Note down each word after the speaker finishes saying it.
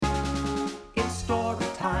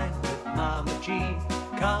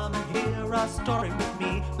story with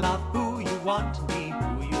me. Love who you want to be,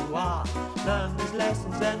 who you are. Learn these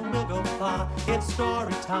lessons and we'll go far. It's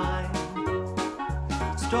story time.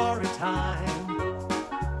 Story time.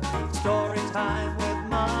 Story time with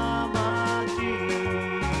Mama G.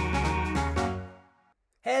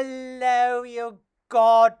 Hello, you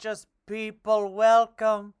gorgeous people.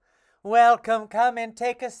 Welcome. Welcome. Come in,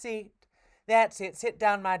 take a seat. That's it. Sit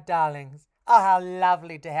down, my darlings. Oh, how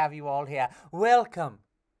lovely to have you all here. Welcome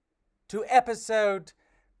to episode,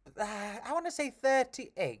 I want to say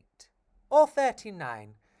 38 or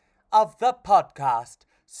 39 of the podcast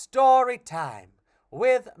Story Time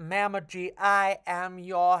with Mama G. I am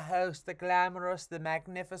your host, the glamorous, the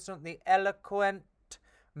magnificent, the eloquent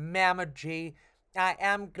Mama G. I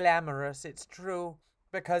am glamorous, it's true,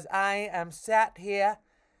 because I am sat here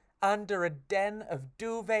under a den of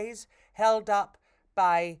duvets held up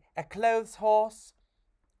by a clothes horse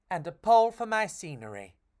and a pole for my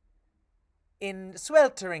scenery. In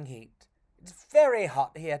sweltering heat. It's very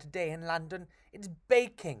hot here today in London. It's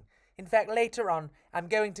baking. In fact, later on, I'm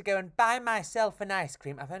going to go and buy myself an ice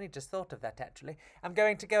cream. I've only just thought of that, actually. I'm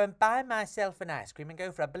going to go and buy myself an ice cream and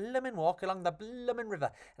go for a bloomin' walk along the bloomin'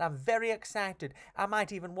 river. And I'm very excited. I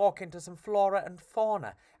might even walk into some flora and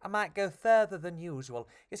fauna. I might go further than usual.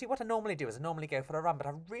 You see, what I normally do is I normally go for a run, but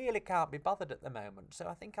I really can't be bothered at the moment. So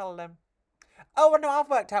I think I'll, Oh, no, I've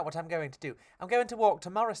worked out what I'm going to do. I'm going to walk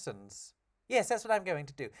to Morrison's. Yes, that's what I'm going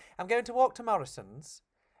to do. I'm going to walk to Morrison's,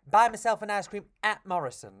 buy myself an ice cream at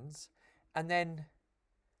Morrison's, and then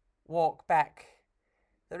walk back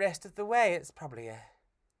the rest of the way. It's probably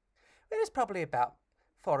about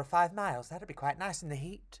 4 or 5 miles. That'd be quite nice in the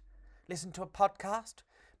heat. Listen to a podcast.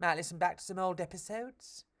 Might listen back to some old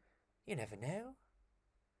episodes. You never know.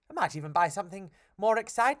 I might even buy something more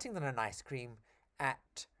exciting than an ice cream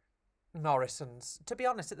at Morrison's. To be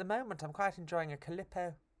honest, at the moment, I'm quite enjoying a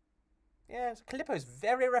Calippo. Yes, Calippo is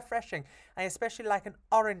very refreshing. I especially like an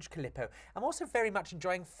orange Calippo. I'm also very much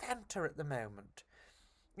enjoying Fanta at the moment.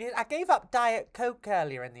 Yeah, I gave up Diet Coke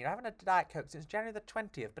earlier in the year. I haven't had Diet Coke since January the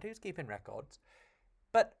 20th, but who's keeping records?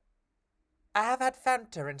 But I have had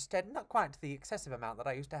Fanta instead, not quite to the excessive amount that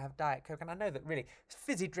I used to have Diet Coke. And I know that really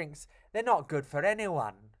fizzy drinks, they're not good for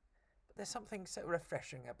anyone. But there's something so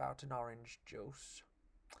refreshing about an orange juice.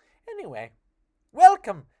 Anyway,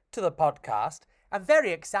 welcome to the podcast. I'm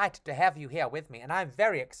very excited to have you here with me, and I'm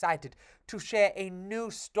very excited to share a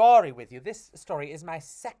new story with you. This story is my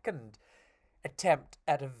second attempt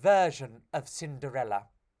at a version of Cinderella,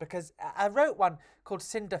 because I wrote one called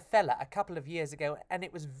Cinderella a couple of years ago, and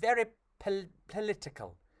it was very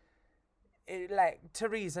political. Like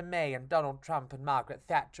Theresa May and Donald Trump and Margaret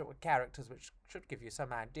Thatcher were characters, which should give you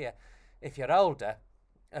some idea, if you're older,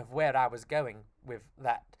 of where I was going with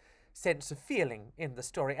that sense of feeling in the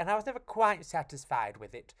story, and I was never quite satisfied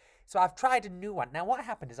with it. So I've tried a new one. Now, what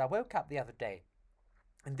happened is I woke up the other day,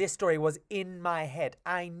 and this story was in my head.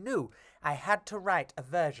 I knew I had to write a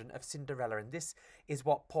version of Cinderella, and this is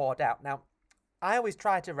what poured out. Now, I always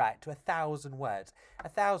try to write to 1,000 words.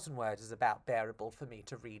 1,000 words is about bearable for me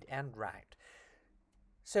to read and write.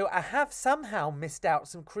 So I have somehow missed out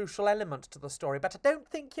some crucial elements to the story, but I don't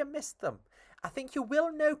think you missed them. I think you will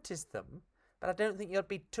notice them, but I don't think you'll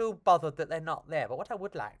be too bothered that they're not there. But what I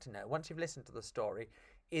would like to know, once you've listened to the story,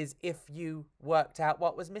 is if you worked out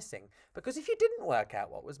what was missing. Because if you didn't work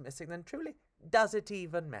out what was missing, then truly, does it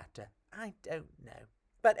even matter? I don't know.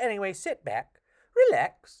 But anyway, sit back,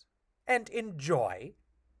 relax, and enjoy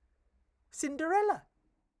Cinderella.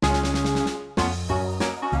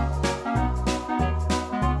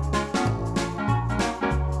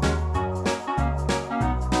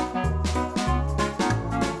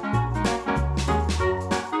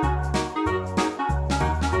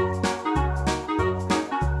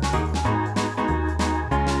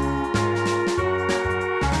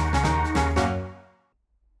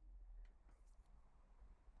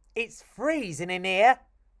 It's freezing in here,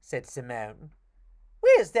 said Simone.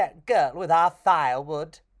 Where's that girl with our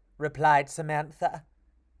firewood? Replied Samantha.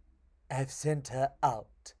 I've sent her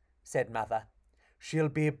out, said Mother. She'll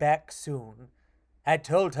be back soon. I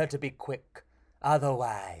told her to be quick,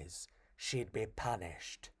 otherwise she'd be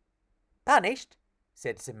punished. Punished?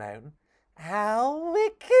 Said Simone. How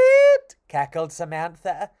wicked, cackled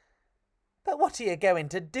Samantha. But what are you going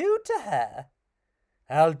to do to her?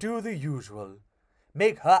 I'll do the usual.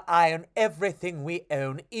 Make her iron everything we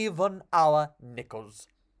own, even our nickels.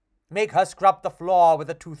 Make her scrub the floor with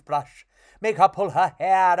a toothbrush. Make her pull her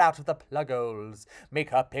hair out of the plug holes.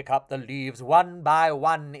 Make her pick up the leaves one by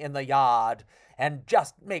one in the yard. And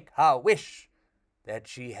just make her wish that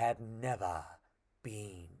she had never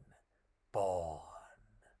been born.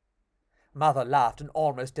 Mother laughed an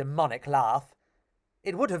almost demonic laugh.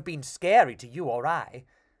 It would have been scary to you or I,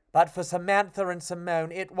 but for Samantha and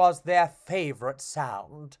Simone it was their favourite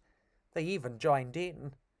sound. They even joined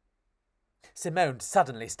in. Simone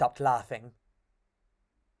suddenly stopped laughing.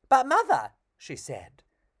 "But, Mother," she said,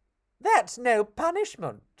 "that's no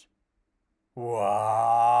punishment."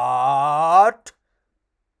 "What?"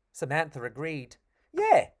 Samantha agreed.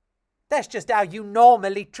 "Yeah, that's just how you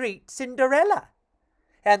normally treat Cinderella."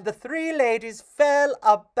 And the three ladies fell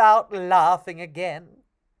about laughing again.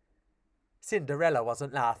 Cinderella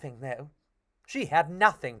wasn't laughing, though. She had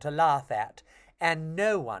nothing to laugh at, and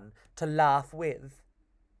no one to laugh with.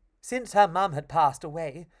 Since her mum had passed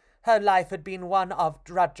away, her life had been one of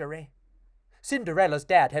drudgery. Cinderella's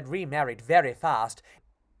dad had remarried very fast,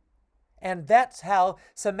 and that's how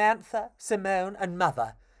Samantha, Simone, and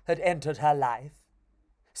Mother had entered her life.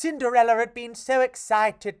 Cinderella had been so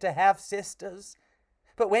excited to have sisters,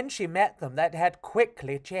 but when she met them, that had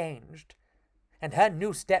quickly changed. And her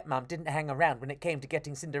new stepmom didn't hang around when it came to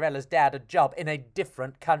getting Cinderella's dad a job in a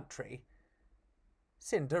different country.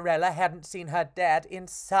 Cinderella hadn't seen her dad in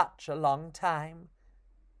such a long time.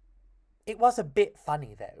 It was a bit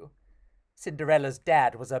funny, though. Cinderella's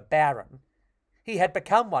dad was a baron. He had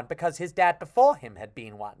become one because his dad before him had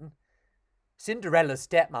been one. Cinderella's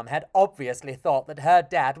stepmom had obviously thought that her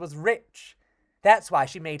dad was rich. That's why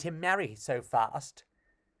she made him marry so fast.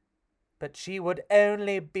 But she would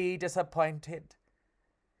only be disappointed.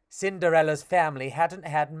 Cinderella's family hadn't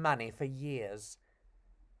had money for years.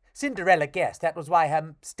 Cinderella guessed that was why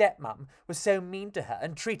her stepmom was so mean to her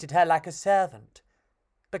and treated her like a servant,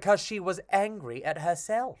 because she was angry at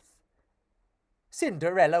herself.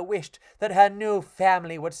 Cinderella wished that her new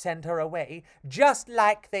family would send her away, just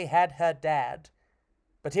like they had her dad.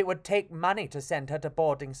 But it would take money to send her to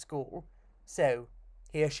boarding school. So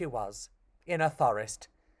here she was, in a forest,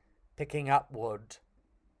 picking up wood.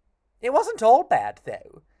 It wasn't all bad,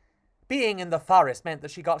 though. Being in the forest meant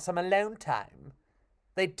that she got some alone time.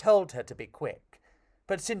 They'd told her to be quick,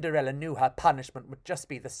 but Cinderella knew her punishment would just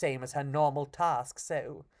be the same as her normal task,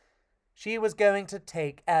 so she was going to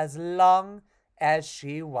take as long as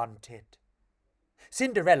she wanted.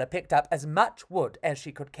 Cinderella picked up as much wood as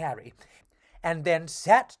she could carry, and then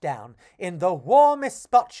sat down in the warmest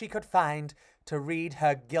spot she could find to read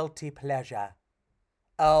her guilty pleasure.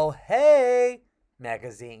 Oh Hey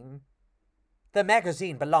magazine. The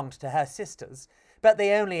magazine belonged to her sisters, but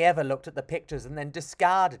they only ever looked at the pictures and then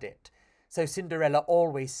discarded it, so Cinderella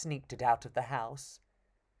always sneaked it out of the house.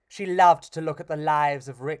 She loved to look at the lives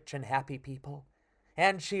of rich and happy people,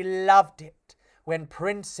 and she loved it when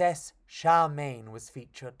Princess Charmaine was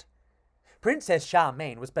featured. Princess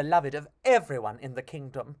Charmaine was beloved of everyone in the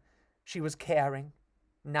kingdom. She was caring,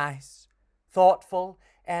 nice, thoughtful,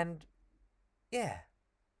 and,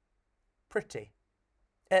 pretty.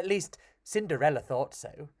 At least, Cinderella thought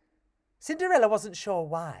so. Cinderella wasn't sure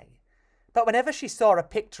why, but whenever she saw a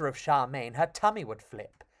picture of Charmaine, her tummy would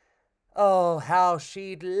flip. Oh, how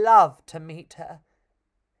she'd love to meet her.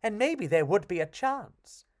 And maybe there would be a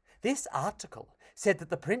chance. This article said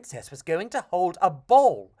that the princess was going to hold a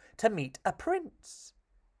ball to meet a prince.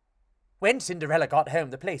 When Cinderella got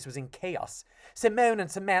home, the place was in chaos. Simone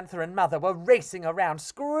and Samantha and Mother were racing around,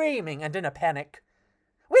 screaming and in a panic.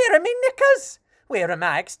 "Where are me knickers? Where are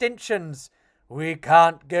my extensions? We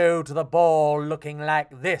can't go to the ball looking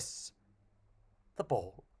like this." The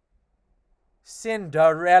ball.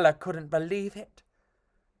 Cinderella couldn't believe it.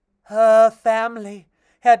 Her family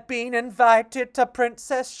had been invited to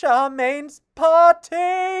Princess Charmaine's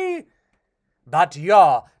party. "But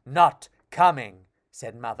you're not coming,"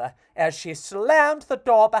 said Mother, as she slammed the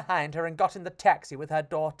door behind her and got in the taxi with her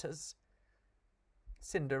daughters.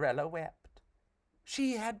 Cinderella wept.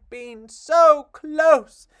 She had been so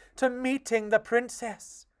close to meeting the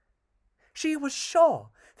princess. She was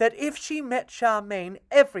sure that if she met Charmaine,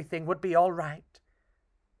 everything would be all right.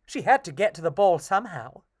 She had to get to the ball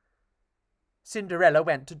somehow. Cinderella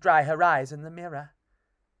went to dry her eyes in the mirror.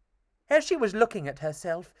 As she was looking at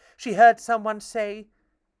herself, she heard someone say,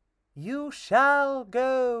 "You shall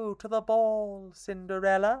go to the ball,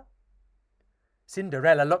 Cinderella."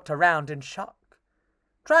 Cinderella looked around in shock,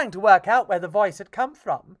 trying to work out where the voice had come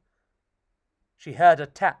from. She heard a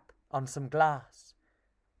tap on some glass.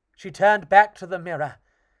 She turned back to the mirror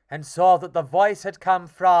and saw that the voice had come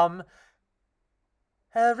from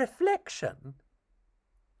her reflection.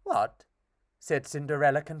 "What?" said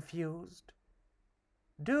Cinderella, confused.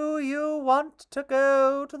 "Do you want to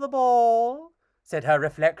go to the ball?" said her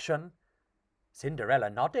reflection.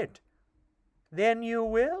 Cinderella nodded. "Then you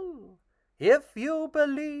will, if you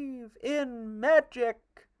believe in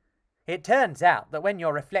magic." It turns out that when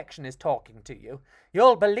your reflection is talking to you,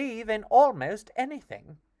 you'll believe in almost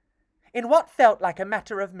anything. In what felt like a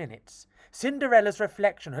matter of minutes, Cinderella's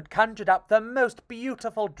reflection had conjured up the most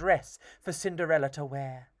beautiful dress for Cinderella to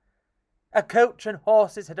wear. A coach and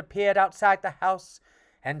horses had appeared outside the house,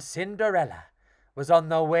 and Cinderella was on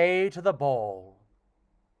the way to the ball.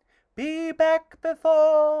 "Be back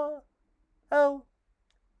before—" "Oh,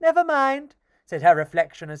 never mind," said her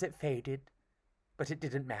reflection as it faded. But it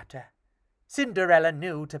didn't matter. Cinderella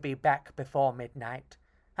knew to be back before midnight.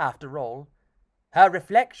 After all, her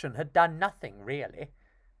reflection had done nothing, really.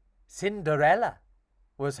 Cinderella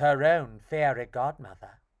was her own fairy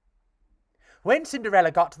godmother. When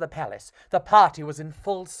Cinderella got to the palace, the party was in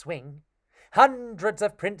full swing. Hundreds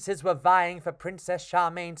of princes were vying for Princess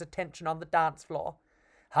Charmaine's attention on the dance floor.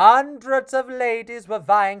 Hundreds of ladies were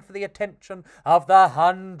vying for the attention of the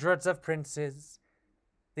hundreds of princes.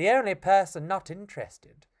 The only person not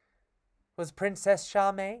interested was Princess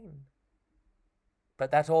Charmaine. But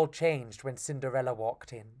that all changed when Cinderella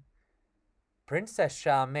walked in. Princess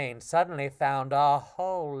Charmaine suddenly found a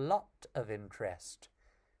whole lot of interest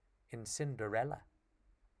in Cinderella.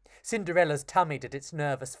 Cinderella's tummy did its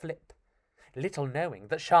nervous flip, little knowing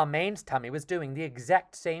that Charmaine's tummy was doing the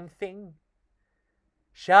exact same thing.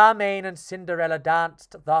 Charmaine and Cinderella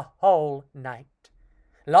danced the whole night.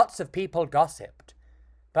 Lots of people gossiped,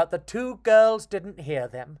 but the two girls didn't hear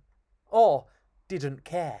them, or didn't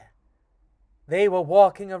care. They were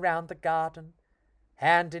walking around the garden,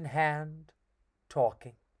 hand in hand,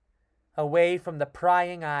 talking, away from the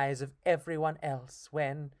prying eyes of everyone else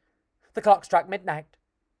when the clock struck midnight.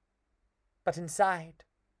 But inside,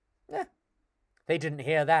 they didn't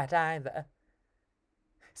hear that either.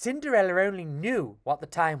 Cinderella only knew what the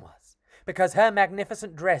time was, because her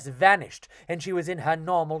magnificent dress vanished and she was in her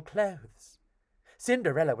normal clothes.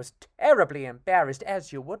 Cinderella was terribly embarrassed,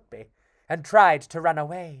 as you would be, and tried to run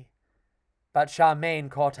away. But Charmaine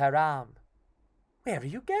caught her arm. "Where are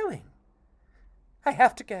you going?" "I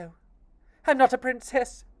have to go. I'm not a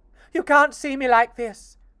princess. You can't see me like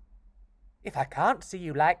this." "If I can't see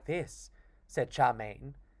you like this," said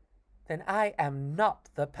Charmaine, "then I am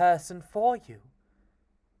not the person for you.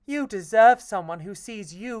 You deserve someone who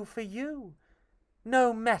sees you for you,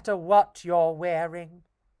 no matter what you're wearing."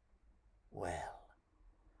 Well,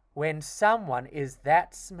 when someone is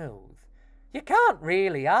that smooth, you can't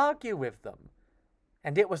really argue with them.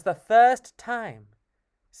 And it was the first time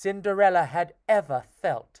Cinderella had ever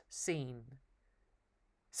felt seen.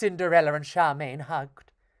 Cinderella and Charmaine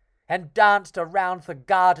hugged and danced around the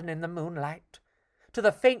garden in the moonlight, to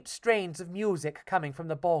the faint strains of music coming from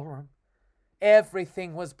the ballroom.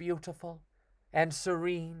 Everything was beautiful and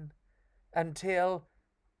serene until...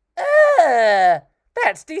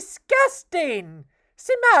 That's disgusting!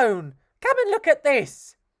 Simone, come and look at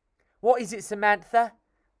this. What is it, Samantha?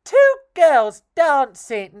 2 girls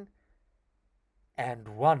dancing. And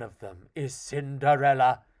one of them is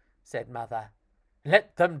Cinderella, said Mother.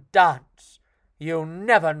 Let them dance. You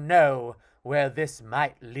never know where this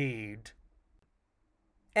might lead.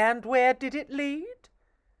 And where did it lead?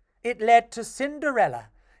 It led to Cinderella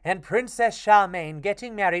and Princess Charmaine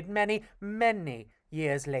getting married many, many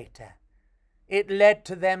years later. It led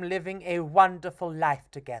to them living a wonderful life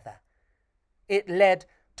together. It led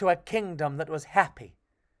to a kingdom that was happy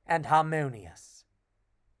and harmonious.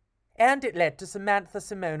 And it led to Samantha,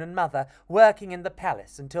 Simone, and Mother working in the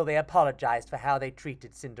palace until they apologized for how they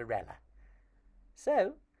treated Cinderella.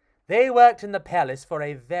 So, they worked in the palace for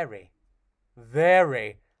a very,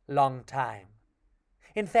 very long time.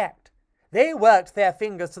 In fact, they worked their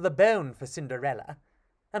fingers to the bone for Cinderella.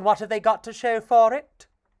 And what have they got to show for it?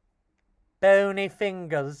 Bony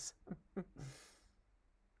fingers.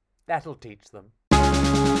 That'll teach them.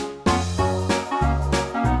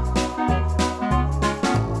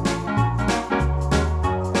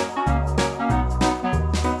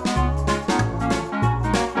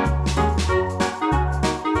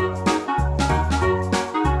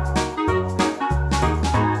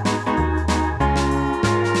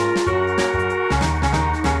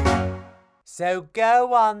 So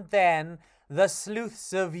go on then, the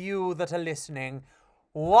sleuths of you that are listening.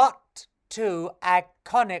 What 2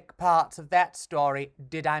 iconic parts of that story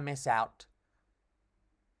did I miss out?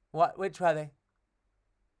 Which were they?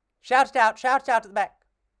 Shout it out at the back.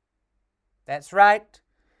 That's right.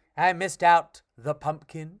 I missed out the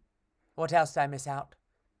pumpkin. What else did I miss out?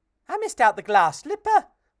 I missed out the glass slipper.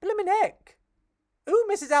 Bloomin' heck. Who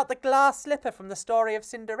misses out the glass slipper from the story of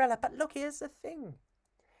Cinderella? But look, here's the thing.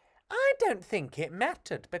 I don't think it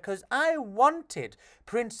mattered, because I wanted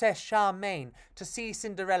Princess Charmaine to see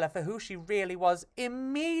Cinderella for who she really was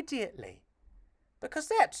immediately. Because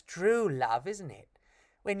that's true love, isn't it?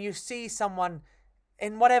 When you see someone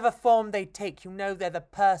in whatever form they take, you know they're the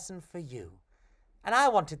person for you. And I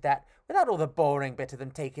wanted that without all the boring bit of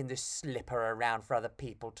them taking this slipper around for other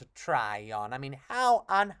people to try on. I mean, how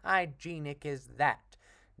unhygienic is that?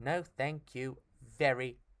 No, thank you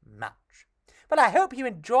very much. But I hope you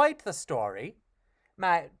enjoyed the story.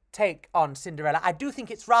 My take on Cinderella. I do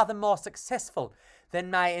think it's rather more successful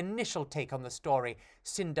than my initial take on the story,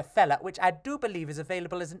 Cinderella, which I do believe is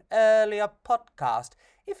available as an earlier podcast.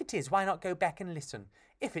 If it is, why not go back and listen?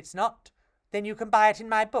 If it's not, then you can buy it in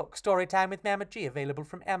my book, Storytime with Mama G, available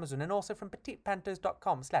from Amazon and also from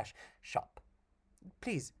petitepantos.com/shop.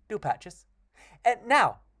 Please do purchase.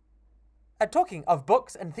 Now, talking of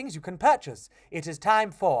books and things you can purchase, it is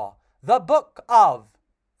time for the Book of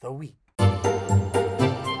the Week.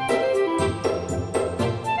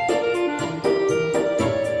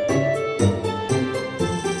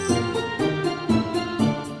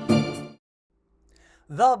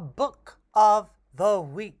 The Book of the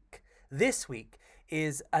Week. This week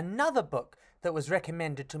is another book that was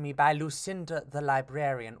recommended to me by Lucinda the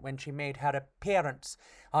librarian when she made her appearance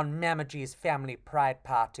on Mama G's Family Pride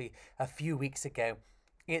Party a few weeks ago.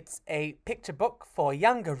 It's a picture book for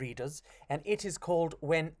younger readers, and it is called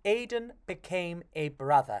When Aidan Became a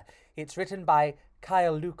Brother. It's written by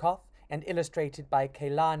Kyle Lukoff and illustrated by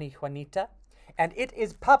Kailani Juanita. And it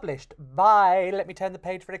is published by, let me turn the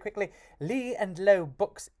page very quickly, Lee and Low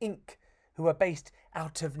Books, Inc., who are based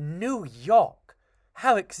out of New York.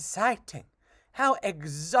 How exciting, how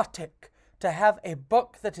exotic to have a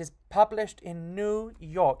book that is published in New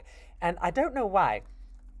York. And I don't know why,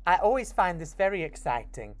 I always find this very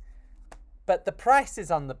exciting, but the prices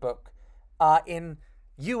on the book are in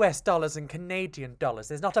US dollars and Canadian dollars.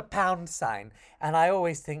 There's not a pound sign, and I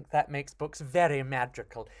always think that makes books very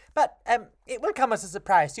magical. But it will come as a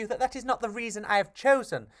surprise to you that that is not the reason I have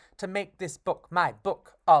chosen to make this book my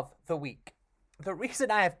Book of the Week. The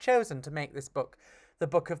reason I have chosen to make this book the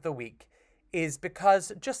Book of the Week is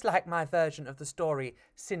because, just like my version of the story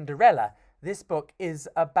Cinderella, this book is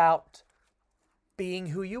about being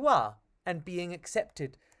who you are and being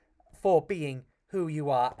accepted for being who you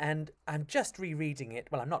are. And I'm just rereading it.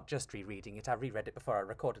 Well, I'm not just rereading it. I reread it before I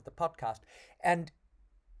recorded the podcast. And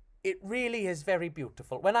it really is very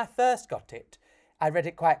beautiful. When I first got it, I read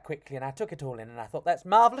it quite quickly and I took it all in and I thought, that's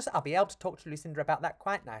marvellous. I'll be able to talk to Lucinda about that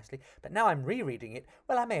quite nicely. But now I'm rereading it.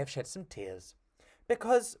 Well, I may have shed some tears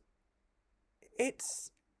because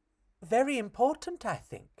it's very important, I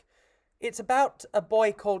think. It's about a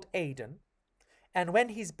boy called Aidan. And when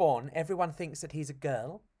he's born, everyone thinks that he's a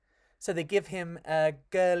girl. So they give him a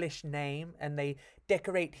girlish name and they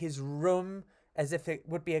decorate his room as if it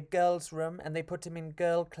would be a girl's room and they put him in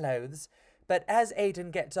girl clothes. But as Aidan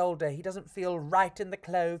gets older, he doesn't feel right in the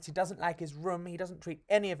clothes. He doesn't like his room. He doesn't treat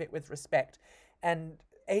any of it with respect. And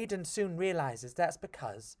Aidan soon realizes that's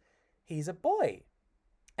because he's a boy.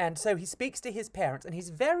 And so he speaks to his parents, and he's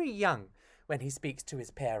very young when he speaks to his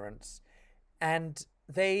parents. And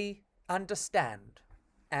they understand.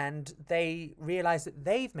 And they realize that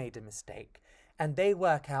they've made a mistake, and they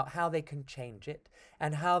work out how they can change it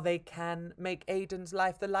and how they can make Aidan's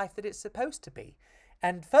life the life that it's supposed to be.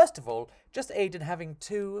 And first of all, just Aidan having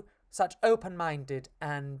two such open-minded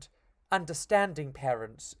and understanding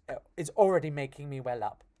parents is already making me well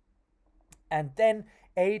up. And then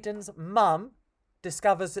Aidan's mum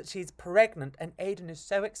discovers that she's pregnant, and Aidan is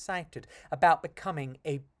so excited about becoming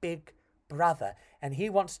a big brother, and he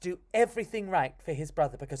wants to do everything right for his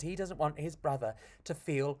brother because he doesn't want his brother to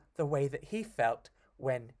feel the way that he felt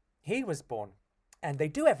when he was born. And they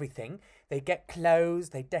do everything. They get clothes,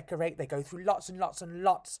 they decorate, they go through lots and lots and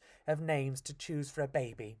lots of names to choose for a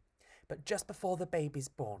baby. But just before the baby's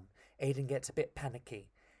born, Aidan gets a bit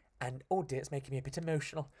panicky. And oh dear, it's making me a bit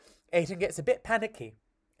emotional. Aidan gets a bit panicky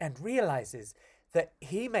and realizes that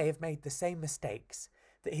he may have made the same mistakes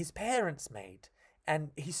that his parents made.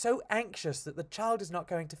 And he's so anxious that the child is not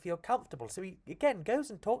going to feel comfortable. So he, again,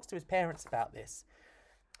 goes and talks to his parents about this.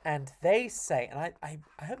 And they say, and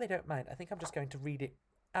I hope they don't mind, I think I'm just going to read it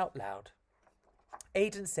out loud.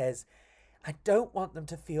 Aidan says, I don't want them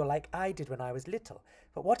to feel like I did when I was little.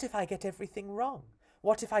 But what if I get everything wrong?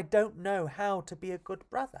 What if I don't know how to be a good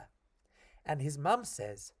brother? And his mum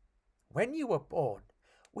says, when you were born,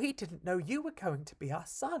 we didn't know you were going to be our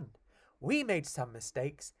son. We made some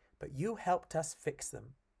mistakes, but you helped us fix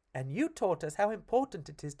them. And you taught us how important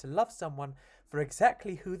it is to love someone for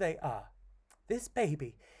exactly who they are. This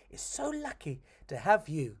baby is so lucky to have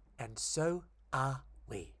you, and so are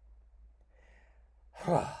we.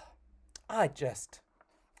 I just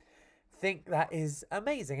think that is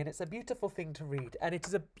amazing, and it's a beautiful thing to read, and it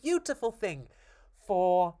is a beautiful thing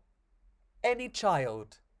for any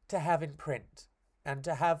child to have in print and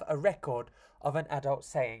to have a record of an adult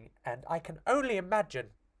saying. And I can only imagine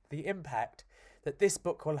the impact that this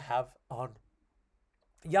book will have on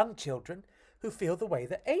young children who feel the way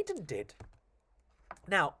that Aidan did.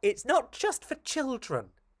 Now, it's not just for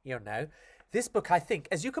children, you know. This book, I think,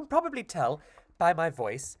 as you can probably tell by my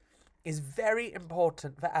voice, is very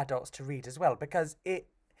important for adults to read as well, because it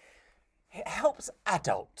helps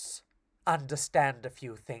adults understand a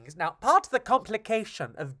few things. Now, part of the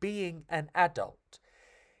complication of being an adult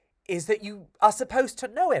is that you are supposed to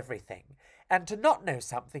know everything, and to not know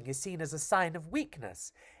something is seen as a sign of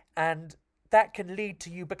weakness, and that can lead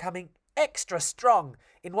to you becoming extra strong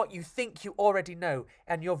in what you think you already know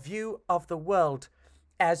and your view of the world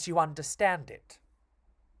as you understand it.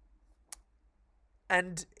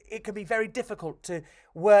 And it can be very difficult to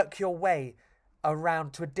work your way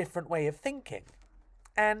around to a different way of thinking.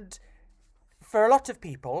 And for a lot of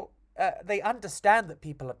people, they understand that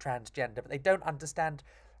people are transgender, but they don't understand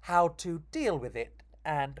how to deal with it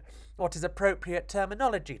and what is appropriate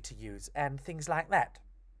terminology to use and things like that.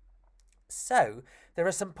 So, there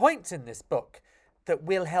are some points in this book that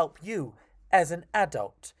will help you as an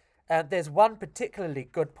adult. There's one particularly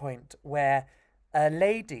good point where a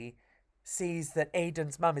lady sees that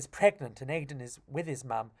Aidan's mum is pregnant and Aidan is with his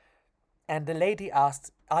mum, and the lady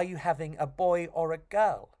asks, "Are you having a boy or a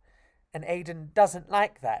girl?" And Aidan doesn't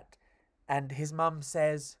like that, and his mum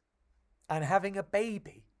says, "I'm having a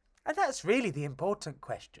baby." And that's really the important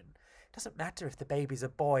question. It doesn't matter if the baby's a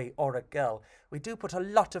boy or a girl. We do put a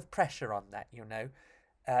lot of pressure on that, you know,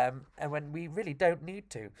 and when we really don't need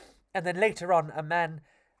to. And then later on, a man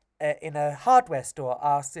in a hardware store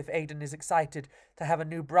asks if Aidan is excited to have a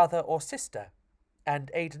new brother or sister.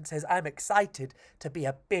 And Aidan says, "I'm excited to be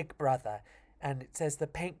a big brother." And it says the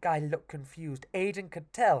paint guy looked confused. Aidan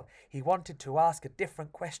could tell he wanted to ask a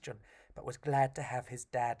different question, but was glad to have his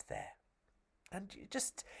dad there. And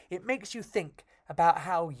it makes you think about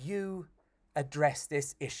how you address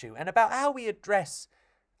this issue and about how we address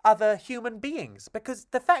other human beings. Because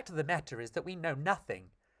the fact of the matter is that we know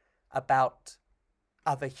nothing about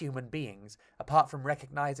other human beings apart from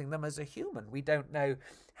recognizing them as a human. We don't know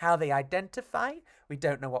how they identify. We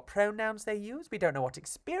don't know what pronouns they use. We don't know what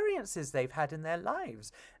experiences they've had in their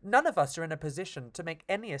lives. None of us are in a position to make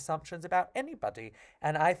any assumptions about anybody.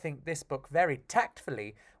 And I think this book very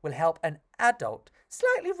tactfully will help an adult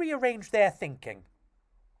slightly rearrange their thinking.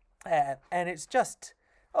 And it's just,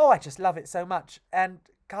 I just love it so much. And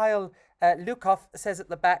Kyle Lukoff says at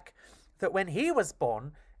the back that when he was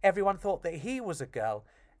born, everyone thought that he was a girl.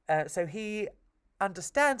 So he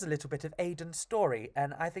understands a little bit of Aidan's story,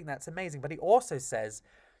 and I think that's amazing. But he also says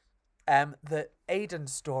that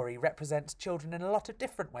Aidan's story represents children in a lot of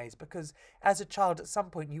different ways, because as a child, at some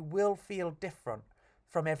point, you will feel different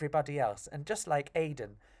from everybody else. And just like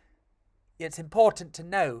Aidan, it's important to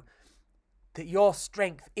know that your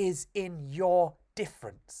strength is in your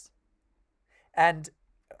difference. And,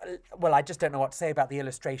 well, I just don't know what to say about the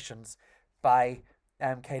illustrations by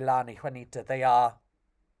Keilani Juanita. They are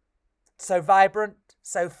so vibrant,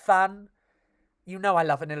 so fun. You know I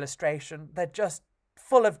love an illustration. They're just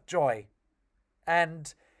full of joy.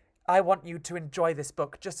 And I want you to enjoy this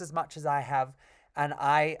book just as much as I have. And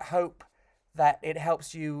I hope that it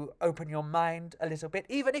helps you open your mind a little bit,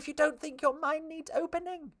 even if you don't think your mind needs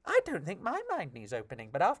opening. I don't think my mind needs opening,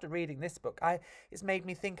 but after reading this book, it's made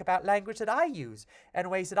me think about language that I use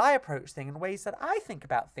and ways that I approach things and ways that I think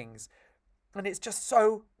about things. And it's just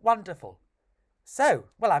so wonderful. So,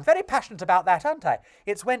 well, I'm very passionate about that, aren't I?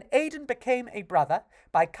 It's When Aidan Became a Brother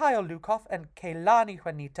by Kyle Lukoff and Keilani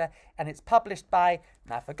Juanita, and it's published by,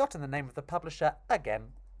 and I've forgotten the name of the publisher again,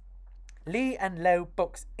 Lee and Low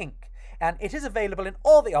Books, Inc. And it is available in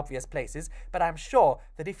all the obvious places, but I'm sure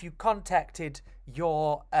that if you contacted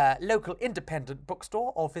your local independent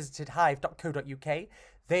bookstore or visited hive.co.uk,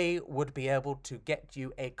 they would be able to get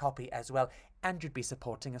you a copy as well, and you'd be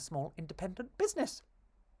supporting a small independent business.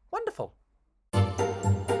 Wonderful.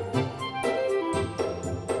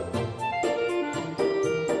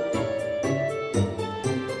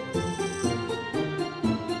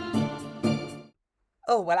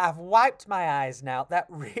 Oh, well, I've wiped my eyes now. That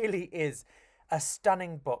really is a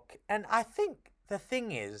stunning book. And I think the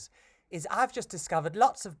thing is I've just discovered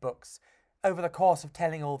lots of books over the course of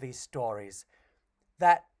telling all these stories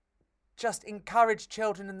that just encourage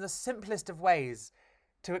children in the simplest of ways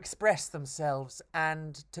to express themselves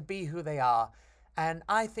and to be who they are. And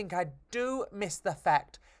I think I do miss the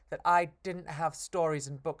fact that I didn't have stories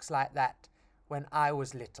and books like that when I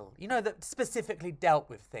was little, you know, that specifically dealt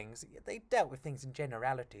with things. They dealt with things in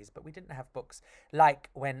generalities, but we didn't have books like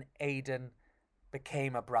When Aidan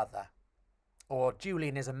became a brother. Or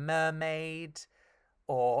Julian is a mermaid,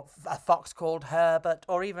 or a fox called Herbert,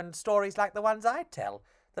 or even stories like the ones I tell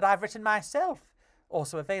that I've written myself.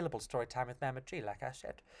 Also available Storytime with Mama G, like I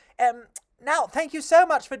said. Now, thank you so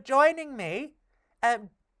much for joining me.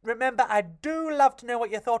 Remember, I do love to know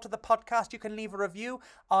what you thought of the podcast. You can leave a review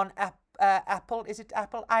on Apple. Is it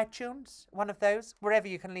Apple? iTunes? One of those. Wherever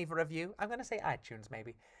you can leave a review. I'm going to say iTunes,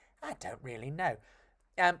 maybe. I don't really know.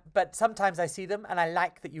 But sometimes I see them, and I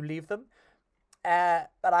like that you leave them.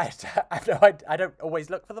 But I don't always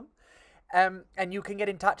look for them. And you can get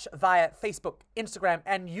in touch via Facebook, Instagram,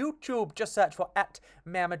 and YouTube. Just search for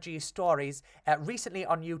 @MamaGStories. Recently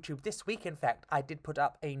on YouTube, this week, in fact, I did put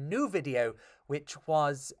up a new video, which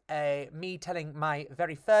was me telling my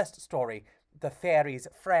very first story, The Fairies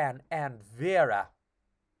Fran and Vera,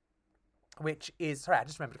 which is... Sorry, I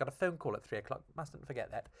just remembered I got a phone call at 3 o'clock. Mustn't forget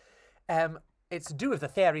that. It's to do with the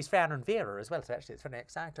fairies Fran and Vera as well, so actually it's very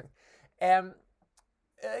exciting.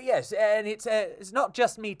 Yes, and it's not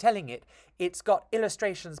just me telling it. It's got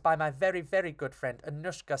illustrations by my very, very good friend,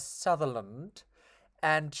 Anushka Sutherland,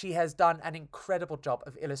 and she has done an incredible job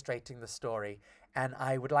of illustrating the story, and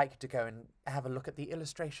I would like you to go and have a look at the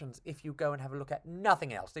illustrations if you go and have a look at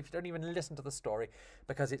nothing else, if you don't even listen to the story,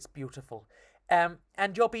 because it's beautiful.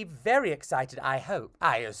 And you'll be very excited, I hope,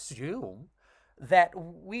 I assume, that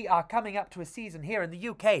we are coming up to a season here in the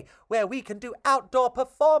UK where we can do outdoor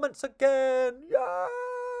performance again.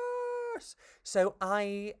 Yes! So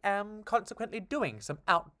I am consequently doing some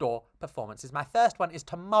outdoor performances. My first one is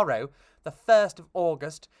tomorrow, the 1st of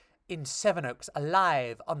August, in Sevenoaks,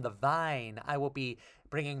 live on the Vine. I will be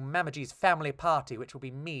bringing Mama G's family party, which will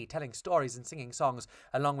be me telling stories and singing songs,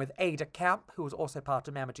 along with Ada Camp, who was also part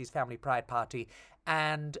of Mama G's family pride party,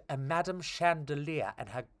 and Madame Chandelier and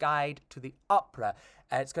her guide to the opera.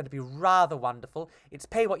 It's going to be rather wonderful. It's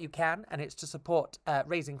pay what you can, and it's to support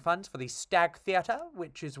raising funds for the Stag Theatre,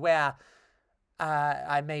 which is where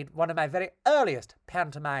I made one of my very earliest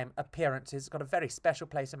pantomime appearances. It's got a very special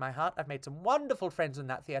place in my heart. I've made some wonderful friends in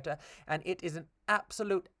that theatre, and it is an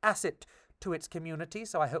absolute asset to its community,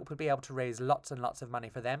 so I hope we'll be able to raise lots and lots of money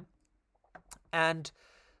for them. And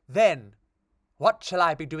then, what shall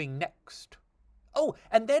I be doing next? Oh,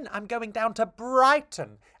 and then I'm going down to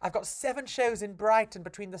Brighton. I've got 7 shows in Brighton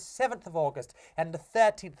between the 7th of August and the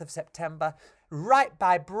 13th of September. Right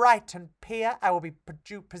by Brighton Pier, I will be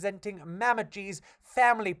presenting Mama G's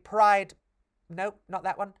Family Pride... No, not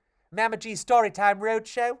that one. Mama G's Storytime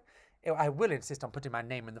Roadshow. I will insist on putting my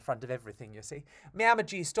name in the front of everything, you see. Mama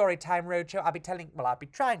G's Storytime Roadshow. I'll be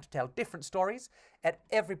trying to tell different stories at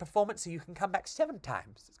every performance, so you can come back 7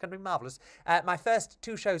 times. It's going to be marvellous. My first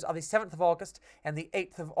 2 shows are the 7th of August and the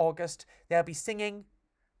 8th of August. There'll be singing,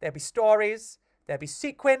 there'll be stories, there'll be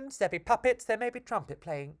sequins, there'll be puppets, there may be trumpet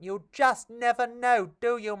playing. You'll just never know,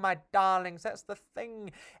 do you, my darlings? That's the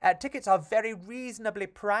thing. Tickets are very reasonably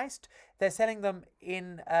priced. They're selling them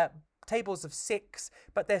in... tables of 6,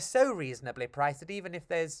 but they're so reasonably priced that even if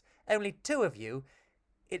there's only 2 of you,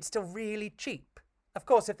 it's still really cheap. Of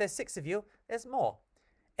course, if there's 6 of you, there's more.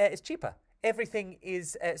 It's cheaper. Everything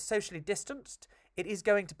is socially distanced. It is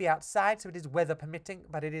going to be outside, so it is weather permitting,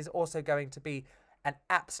 but it is also going to be an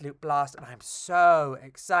absolute blast, and I'm so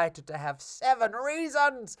excited to have 7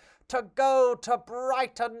 reasons to go to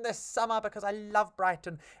Brighton this summer, because I love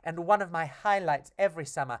Brighton, and one of my highlights every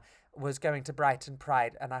summer was going to Brighton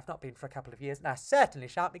Pride, and I've not been for a couple of years, and I certainly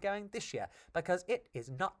shan't be going this year, because it is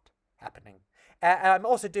not happening. I'm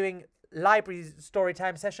also doing library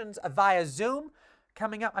storytime sessions via Zoom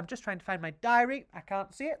coming up. I'm just trying to find my diary. I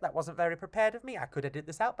can't see it. That wasn't very prepared of me. I could edit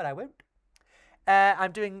this out, but I won't.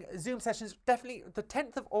 I'm doing Zoom sessions, definitely the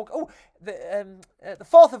 10th of August. Oh, the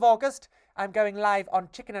 4th of August, I'm going live on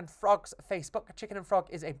Chicken and Frog's Facebook. Chicken and Frog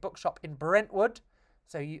is a bookshop in Brentwood.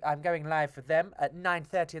 So I'm going live for them at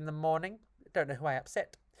 9:30 in the morning. Don't know who I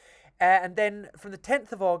upset. And then from the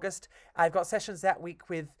 10th of August, I've got sessions that week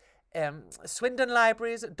with Swindon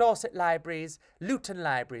Libraries, Dorset Libraries, Luton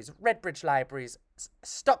Libraries, Redbridge Libraries,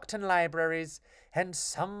 Stockton Libraries, and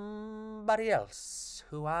somebody else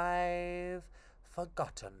who I've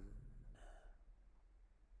forgotten.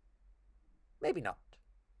 Maybe not.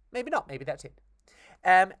 Maybe not. Maybe that's it.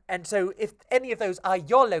 And so if any of those are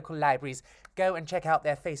your local libraries, go and check out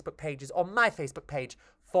their Facebook pages or my Facebook page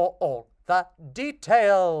for all the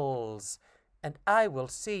details. And I will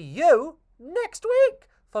see you next week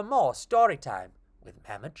for more story time with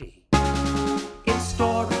Mama G. It's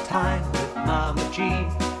story time with Mama G.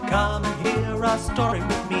 Come and hear a story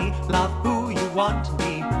with me. Love who you want to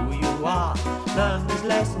be, who you are. Learn these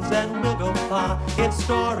lessons and we'll go far. It's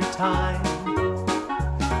story time.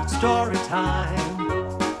 Story time.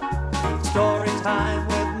 Story time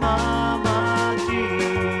with